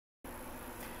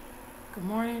Good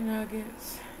morning,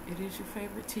 Nuggets. It is your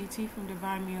favorite TT from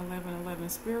Divine Me 1111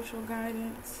 Spiritual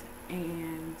Guidance,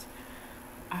 and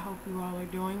I hope you all are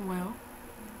doing well.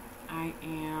 I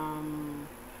am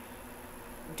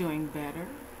doing better.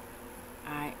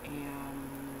 I am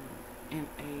in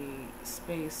a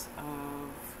space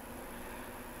of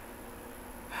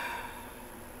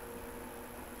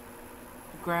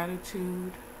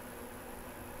gratitude,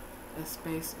 a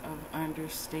space of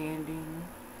understanding.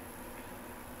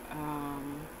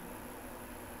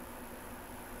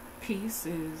 Peace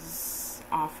is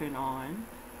off and on,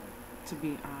 to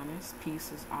be honest.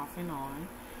 Peace is off and on.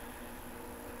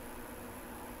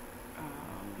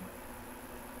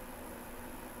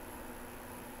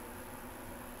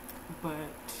 But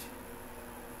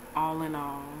all in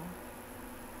all,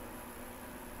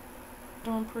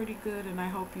 doing pretty good, and I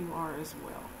hope you are as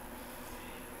well.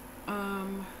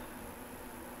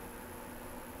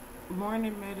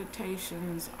 Morning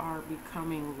meditations are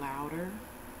becoming louder,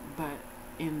 but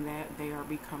in that they are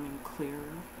becoming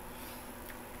clearer.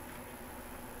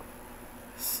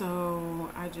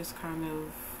 So I just kind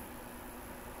of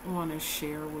want to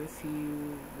share with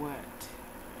you what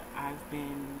I've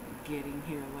been getting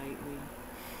here lately.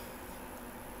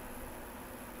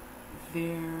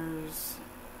 There's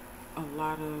a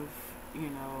lot of,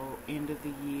 end of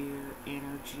the year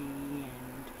energy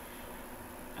and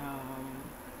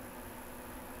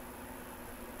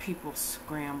people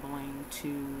scrambling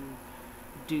to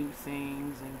do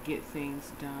things and get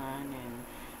things done and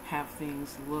have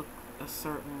things look a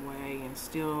certain way, and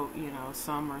still,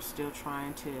 some are still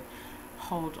trying to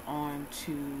hold on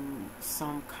to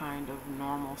some kind of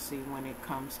normalcy when it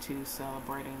comes to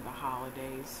celebrating the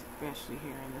holidays, especially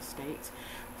here in the States,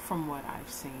 from what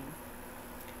I've seen.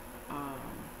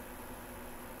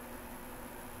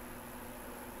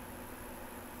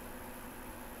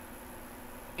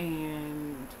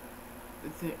 And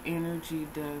the energy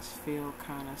does feel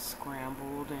kind of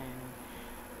scrambled and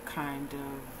kind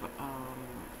of,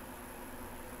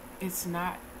 it's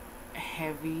not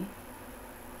heavy,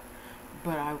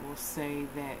 but I will say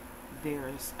that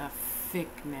there's a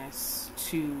thickness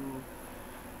to,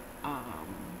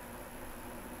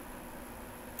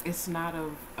 it's not a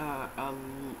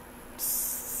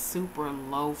super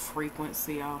low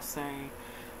frequency, I'll say,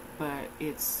 but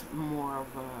it's more of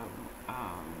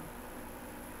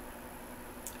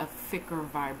a thicker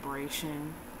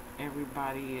vibration.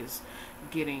 Everybody is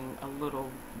getting a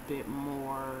little bit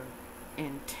more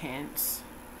intense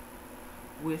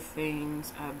with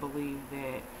things. I believe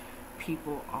that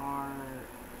people are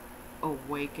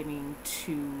awakening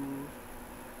to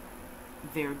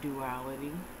their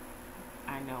duality.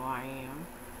 I know I am.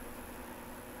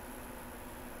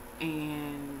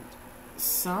 And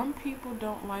some people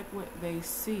don't like what they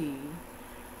see,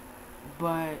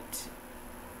 but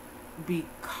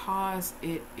because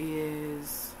it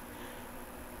is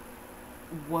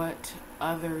what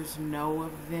others know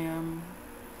of them,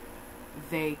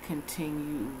 they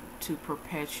continue to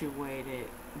perpetuate it,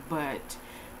 but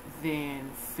then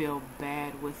feel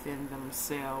bad within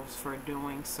themselves for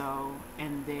doing so,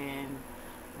 and then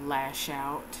lash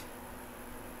out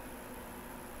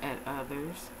at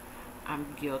others.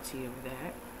 I'm guilty of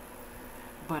that,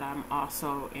 but I'm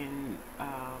also in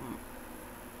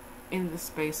the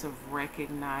space of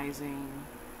recognizing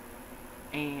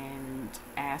and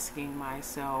asking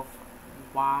myself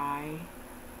why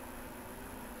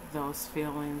those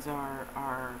feelings are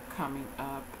coming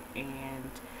up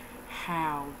and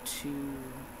how to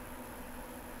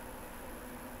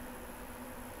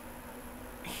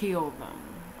heal them,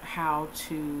 how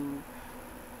to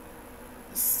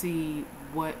see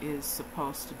what is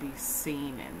supposed to be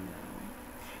seen in them,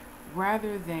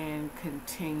 rather than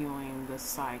continuing the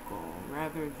cycle,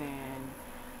 rather than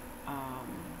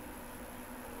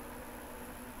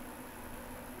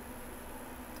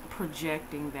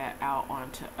projecting that out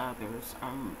onto others.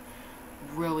 I'm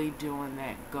really doing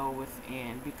that go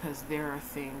within, because there are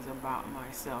things about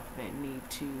myself that need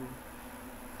to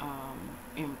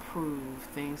improve,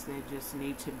 things that just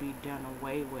need to be done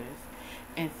away with,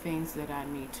 and things that I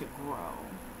need to grow.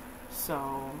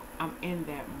 So I'm in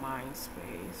that mind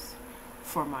space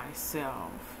for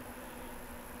myself,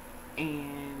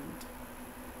 and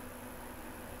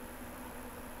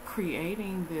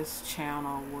creating this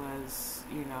channel was,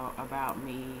 about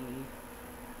me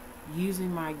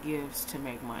using my gifts to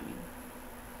make money.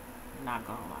 Not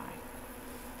gonna lie.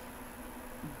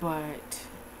 But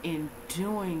in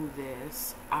doing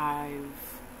this,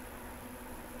 I've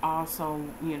also,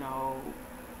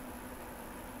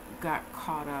 got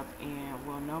caught up in,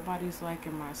 well, nobody's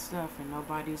liking my stuff and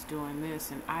nobody's doing this,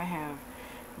 and I have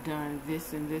done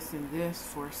this and this and this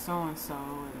for so and so,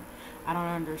 and I don't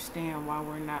understand why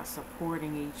we're not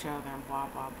supporting each other and blah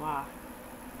blah blah.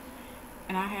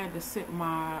 And I had to sit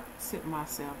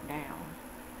myself down,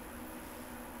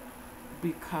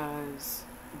 because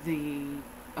the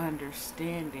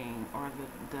understanding, or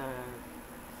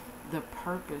the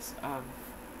purpose of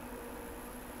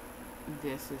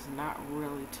this is not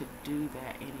really to do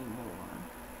that anymore.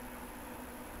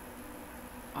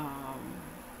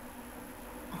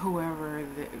 Whoever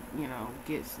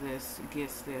gets this,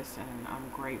 and I'm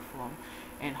grateful,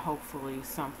 and hopefully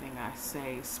something I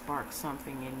say sparks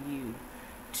something in you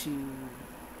to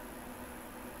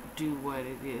do what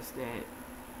it is that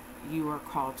you are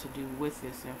called to do with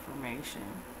this information.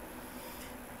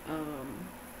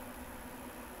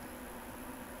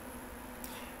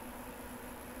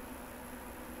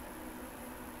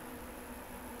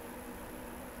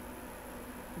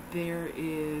 There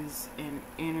is an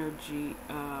energy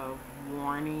of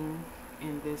warning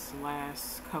in this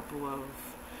last couple of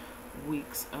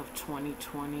weeks of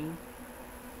 2020.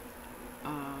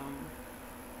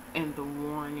 And the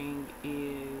warning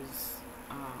is,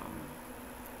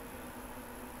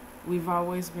 we've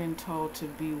always been told to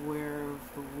beware of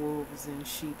the wolves in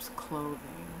sheep's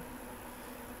clothing.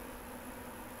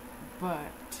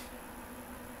 But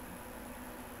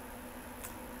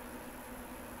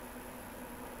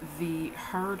the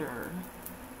herder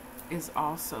is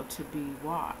also to be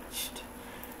watched,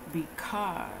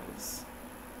 because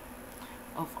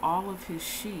of all of his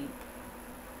sheep,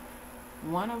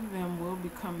 one of them will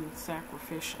become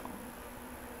sacrificial.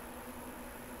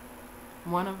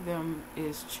 One of them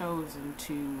is chosen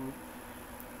to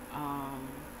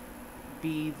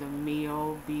be the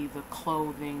meal, be the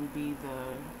clothing, be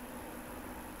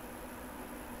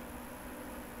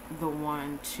the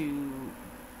one to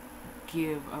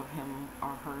give of him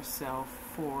or herself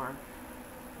for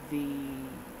the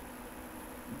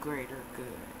greater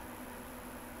good.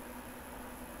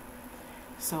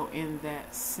 So in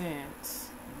that sense,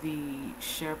 the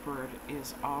shepherd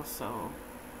is also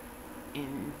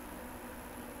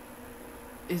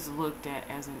is looked at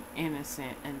as an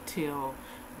innocent until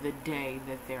the day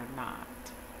that they're not.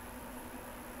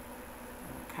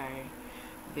 Okay?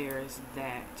 There is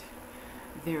that.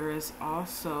 There is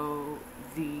also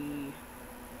the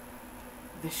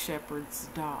shepherd's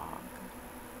dog.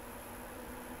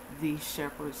 The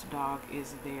shepherd's dog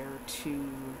is there to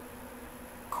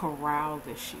corral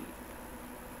the sheep.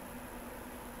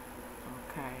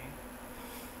 Okay?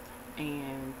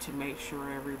 And to make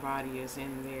sure everybody is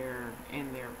in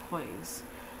their place.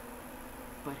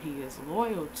 But he is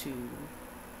loyal to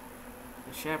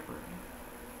the shepherd.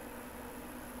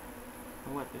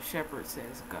 And what the shepherd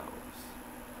says goes.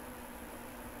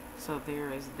 So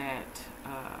there is that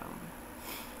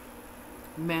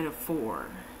metaphor.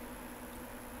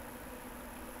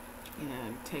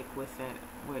 And take with that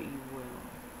what you will.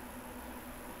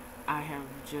 I have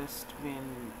just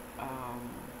been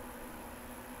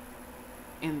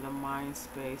in the mind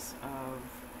space of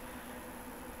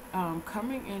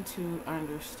coming into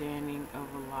understanding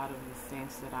of a lot of the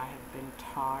things that I have been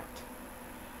taught,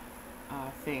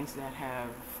 things that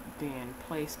have been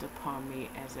placed upon me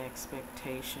as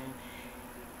expectation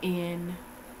in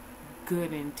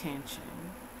good intention.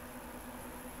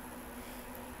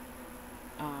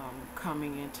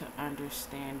 Coming into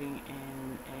understanding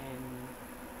and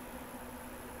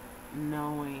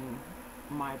knowing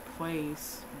my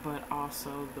place, but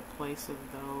also the place of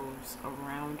those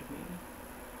around me,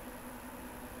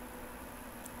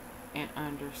 and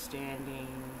understanding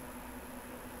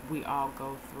we all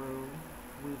go through,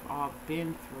 we've all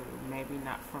been through, maybe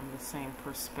not from the same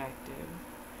perspective,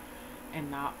 and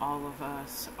not all of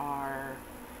us are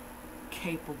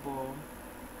capable.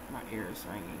 My ear is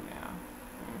ringing now.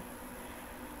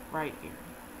 Right ear.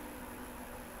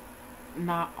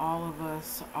 Not all of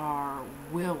us are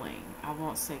willing. I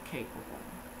won't say capable.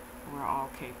 We're all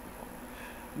capable.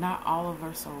 Not all of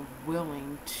us are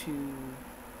willing to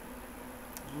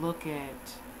look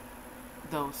at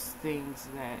those things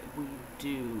that we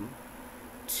do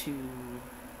to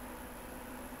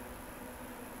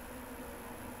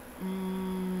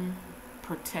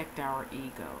protect our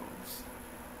egos.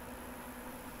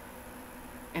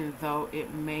 And though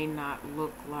it may not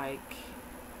look like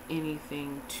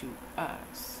anything to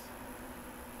us,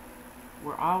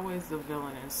 we're always the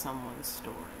villain in someone's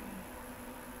story.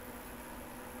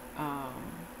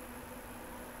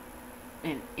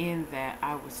 And in that,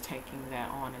 I was taking that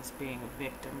on as being a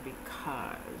victim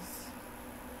because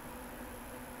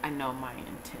I know my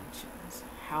intentions.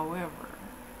 However,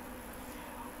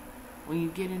 when you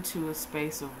get into a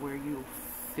space of where you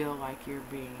feel like you're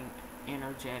being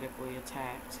energetically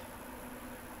attacked.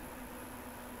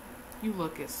 You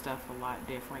look at stuff a lot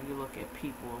different. You look at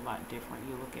people a lot different.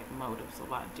 You look at motives a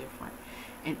lot different.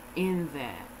 And in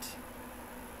that,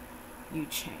 you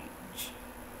change.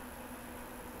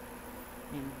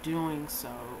 In doing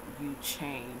so, you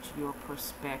change. Your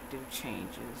perspective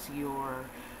changes. Your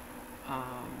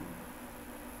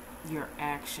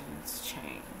actions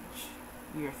change.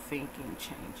 Your thinking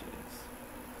changes.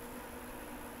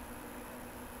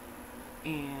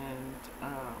 And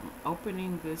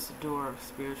opening this door of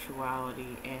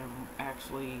spirituality and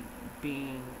actually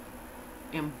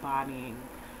embodying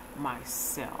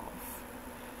myself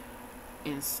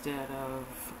instead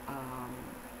of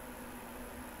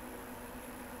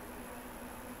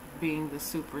being the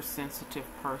super sensitive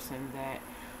person that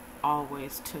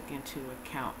always took into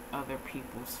account other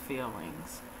people's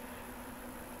feelings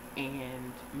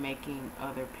and making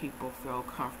other people feel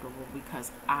comfortable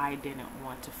because I didn't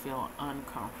want to feel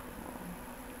uncomfortable.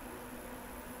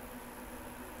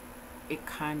 It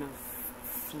kind of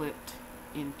flipped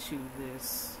into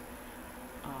this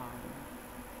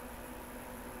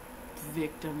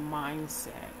victim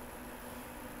mindset.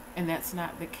 And that's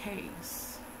not the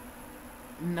case.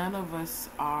 None of us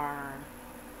are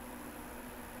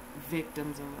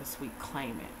victims unless we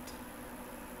claim it.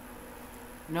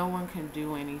 No one can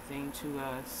do anything to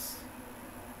us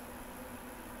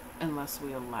unless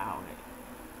we allow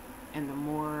it. And the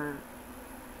more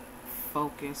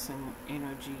focus and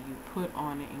energy you put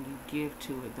on it and you give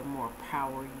to it, the more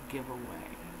power you give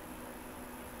away.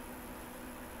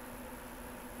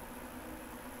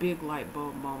 Big light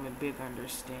bulb moment, big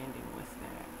understanding with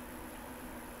that.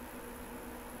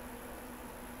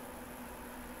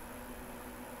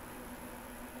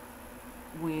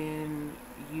 When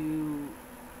you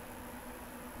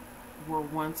were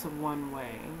once of one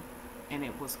way and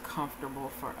it was comfortable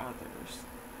for others,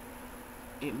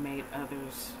 it made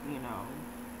others,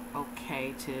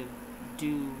 okay to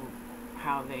do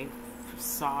how they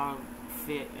saw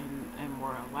fit and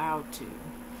were allowed to.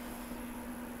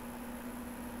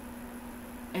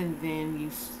 And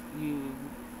then you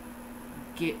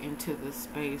get into the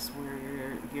space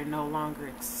where you're no longer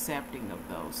accepting of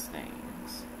those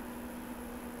things.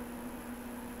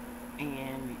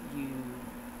 And you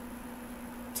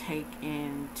take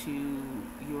into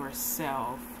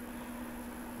yourself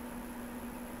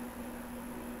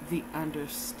the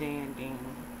understanding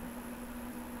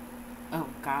of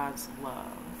God's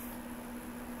love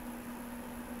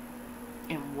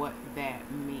and what that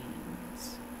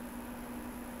means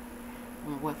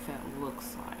and what that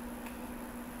looks like.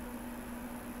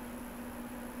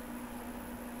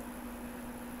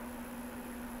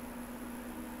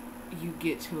 You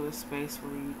get to a space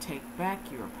where you take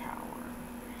back your power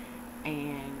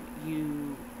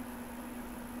and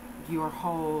your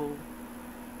whole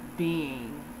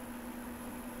being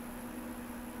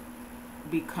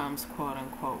becomes quote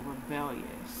unquote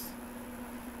rebellious.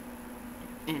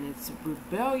 And it's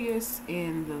rebellious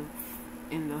in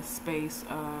the space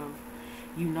of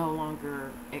you no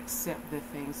longer accept the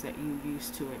things that you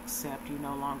used to accept. You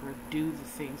no longer do the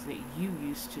things that you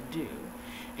used to do.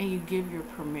 And you give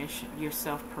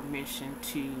yourself permission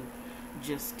to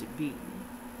just be.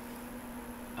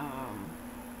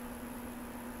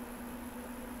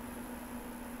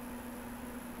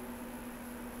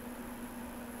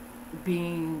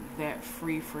 Being that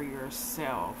free for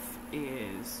yourself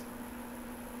is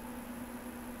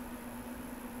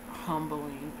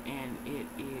humbling, and it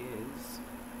is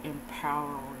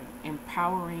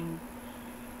empowering,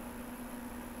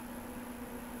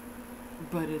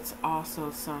 but it's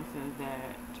also something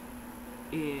that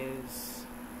is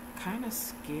kind of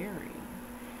scary,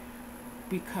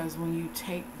 because when you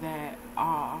take that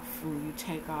off, when you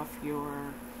take off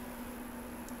your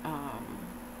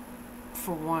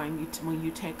for one, when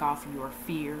you take off your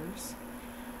fears,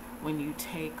 when you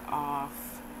take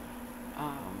off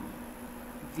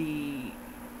the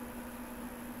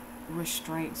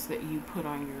restraints that you put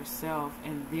on yourself,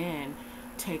 and then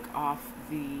take off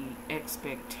the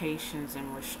expectations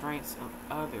and restraints of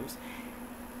others,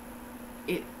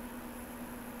 it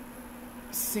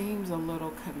seems a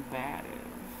little combative.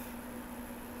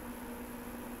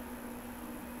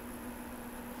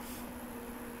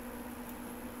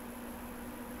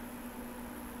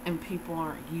 And people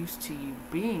aren't used to you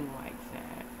being like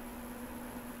that.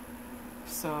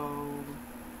 So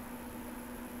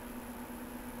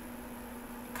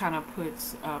kind of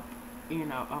puts up,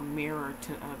 a mirror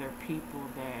to other people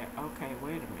that, okay,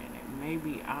 wait a minute,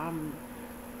 maybe I'm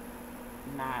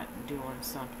not doing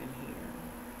something here.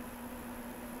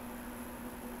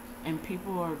 And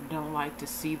people don't like to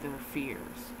see their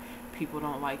fears. People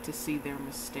don't like to see their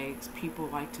mistakes. People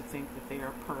like to think that they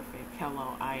are perfect.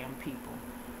 Hello, I am people.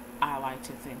 I like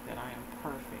to think that I am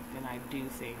perfect and I do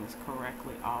things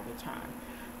correctly all the time.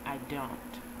 I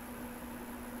don't,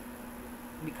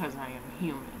 because I am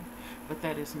human. But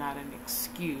that is not an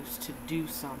excuse to do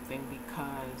something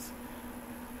because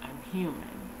I'm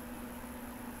human.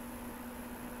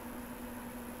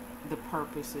 The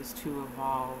purpose is to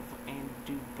evolve and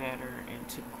do better and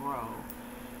to grow.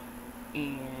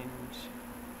 And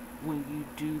when you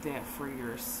do that for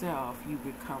yourself, you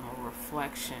become a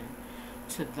reflection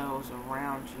to those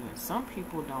around you. And some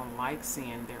people don't like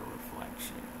seeing their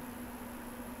reflection.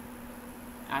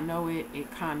 I know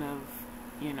it kind of,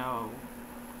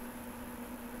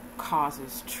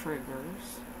 causes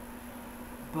triggers,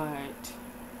 but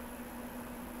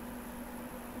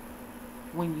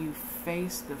when you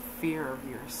face the fear of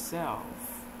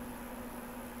yourself,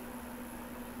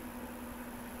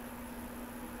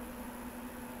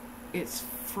 it's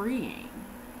freeing.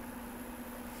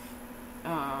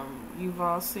 You've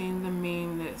all seen the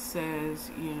meme that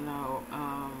says,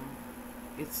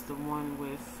 it's the one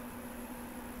with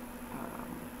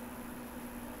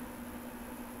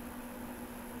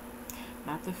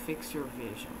not the fix your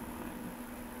vision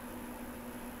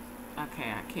one.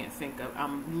 Okay, I can't think of,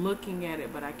 I'm looking at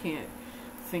it, but I can't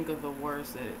think of the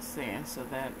words that it's saying, so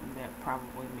that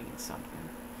probably means something.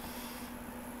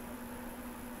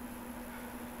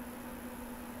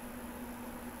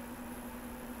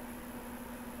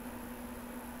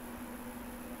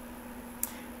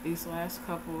 These last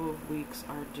couple of weeks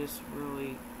are just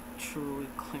really, truly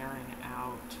clearing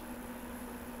out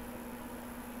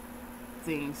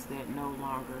things that no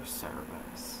longer serve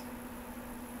us.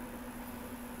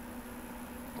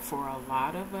 For a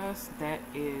lot of us, that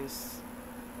is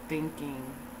thinking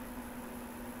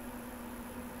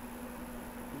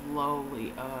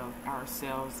lowly of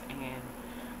ourselves and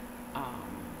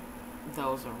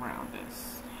those around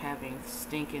us, having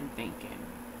stinking thinking.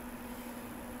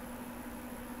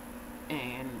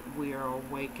 And we are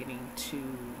awakening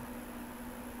to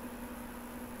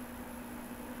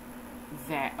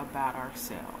that about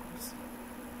ourselves.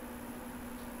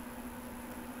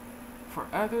 For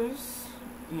others,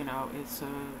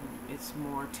 it's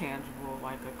more tangible,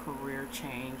 like a career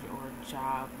change or a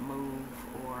job move,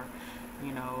 or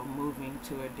moving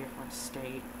to a different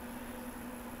state.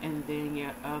 And then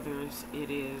yet others, it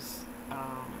is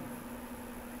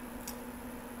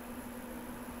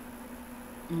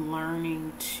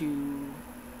learning to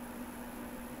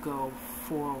go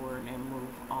forward and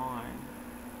move on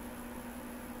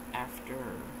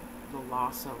after the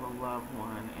loss of a loved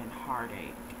one and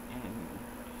heartache and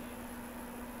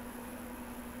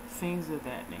things of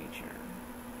that nature.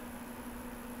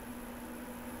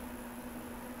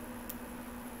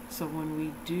 So when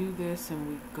we do this and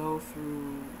we go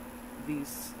through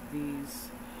these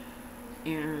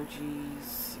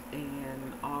energies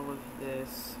and all of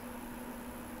this,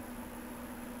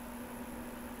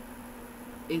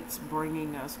 it's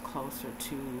bringing us closer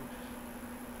to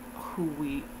who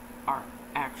we are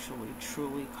actually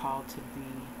truly called to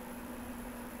be.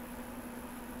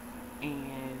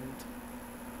 And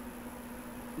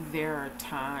there are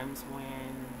times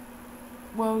when,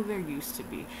 well, there used to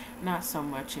be, not so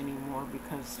much anymore,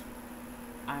 because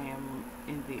I am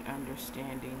in the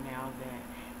understanding now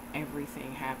that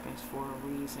everything happens for a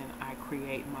reason. I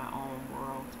create my own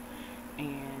world,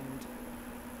 and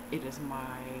it is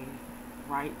my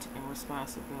right and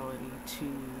responsibility to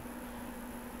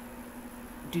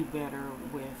do better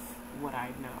with what I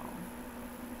know.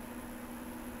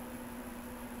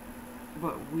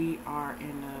 But we are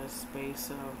in a space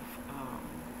of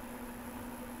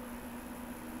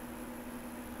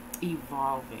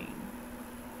evolving,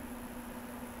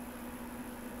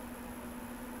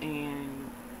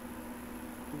 and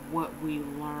what we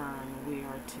learn, we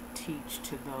are to teach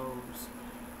to those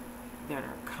that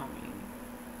are coming.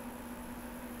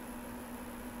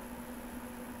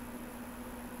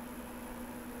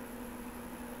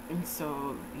 And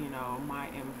so, my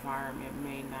environment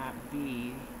may not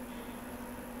be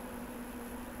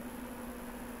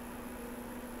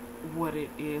what it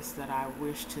is that I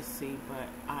wish to see, but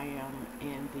I am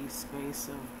in the space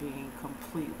of being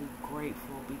completely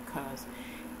grateful because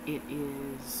it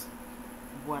is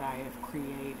what I have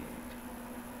created.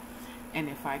 And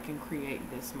if I can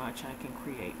create this much, I can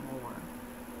create more.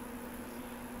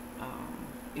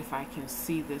 If I can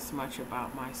see this much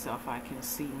about myself, I can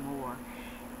see more.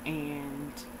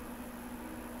 And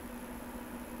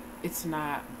it's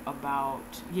not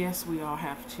about, yes, we all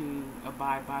have to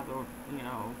abide by the,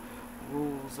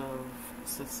 rules of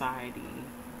society,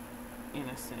 in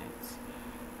a sense.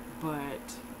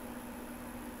 But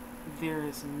there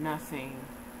is nothing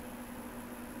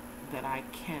that I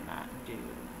cannot do.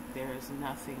 There is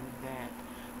nothing that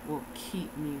will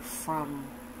keep me from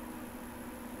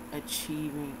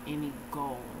achieving any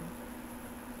goal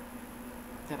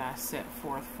that I set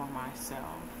forth for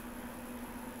myself.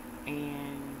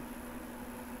 And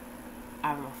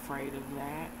I'm afraid of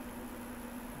that,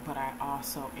 but I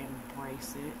also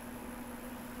embrace it.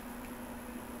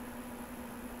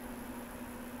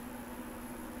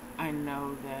 I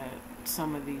know that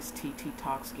some of these TT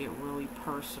Talks get really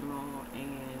personal,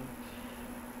 and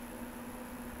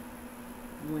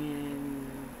when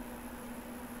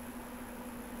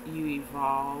you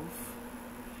evolve,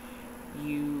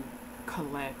 you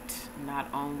collect not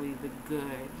only the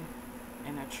good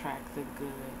and attract the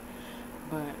good,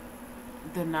 but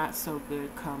the not so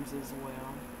good comes as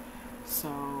well.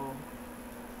 So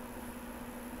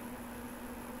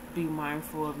be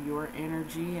mindful of your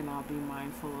energy, and I'll be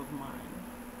mindful of mine.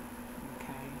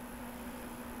 Okay?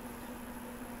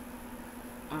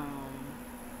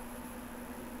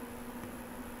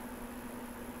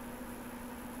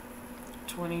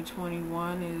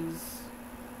 2021 is,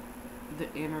 the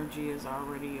energy is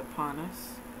already upon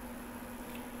us.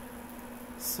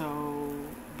 So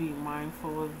be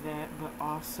mindful of that, but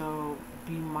also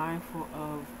be mindful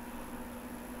of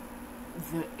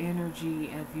the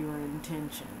energy of your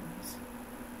intentions.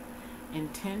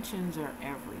 Intentions are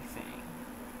everything.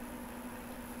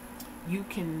 You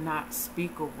cannot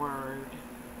speak a word,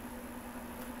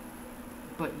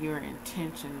 but your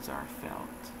intentions are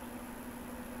felt.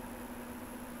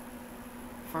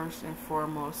 First and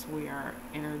foremost, we are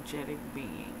energetic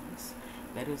beings.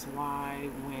 That is why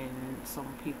when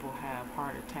some people have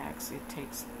heart attacks, it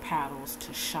takes paddles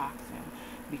to shock them,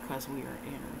 because we are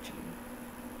energy.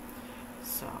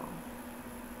 So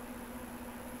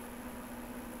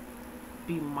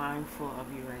be mindful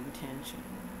of your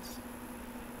intentions.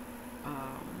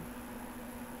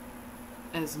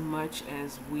 As much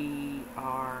as we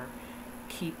are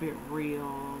keep it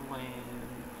real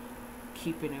and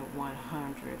keeping it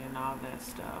 100 and all that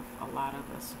stuff, a lot of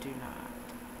us do not.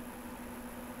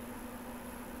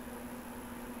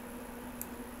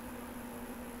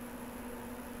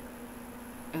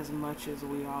 As much as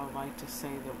we all like to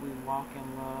say that we walk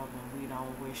in love and we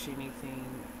don't wish anything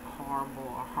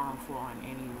horrible or harmful on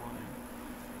anyone,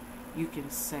 you can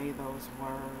say those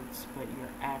words, but your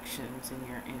actions and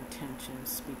your intentions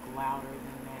speak louder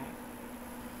than that.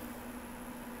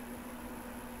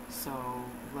 So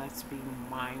let's be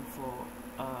mindful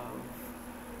of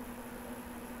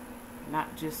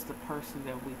not just the person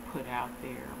that we put out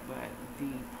there, but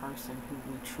the person who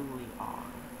we truly are.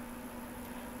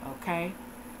 Okay?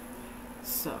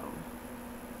 So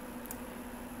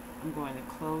I'm going to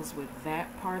close with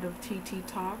that part of TT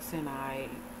Talks, and I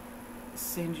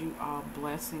send you all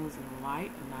blessings and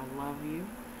light, and I love you.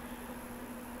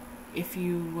 If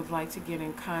you would like to get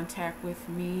in contact with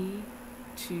me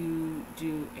to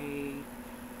do a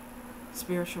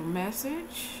spiritual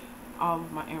message, all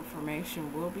of my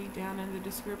information will be down in the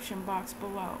description box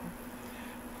below.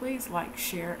 Please like,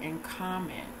 share, and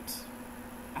comment.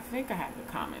 I think I have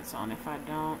the comments on. If I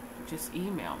don't, just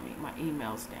email me. My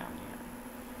email's down there,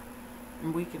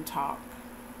 and we can talk.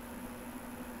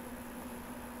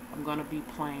 I'm going to be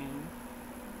plain,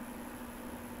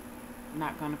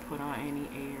 not going to put on any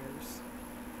airs,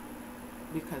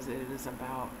 because it is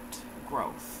about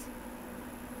growth.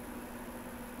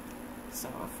 So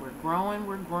if we're growing,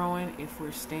 we're growing. If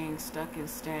we're staying stuck and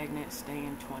stagnant, stay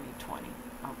in 2020.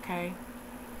 Okay?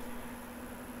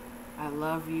 I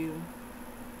love you.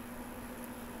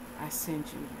 I send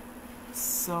you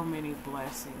so many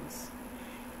blessings.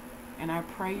 And I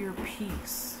pray your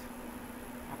peace.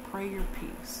 I pray your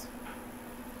peace.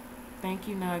 Thank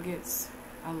you, Nuggets.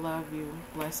 I love you.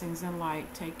 Blessings and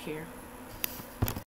light. Take care.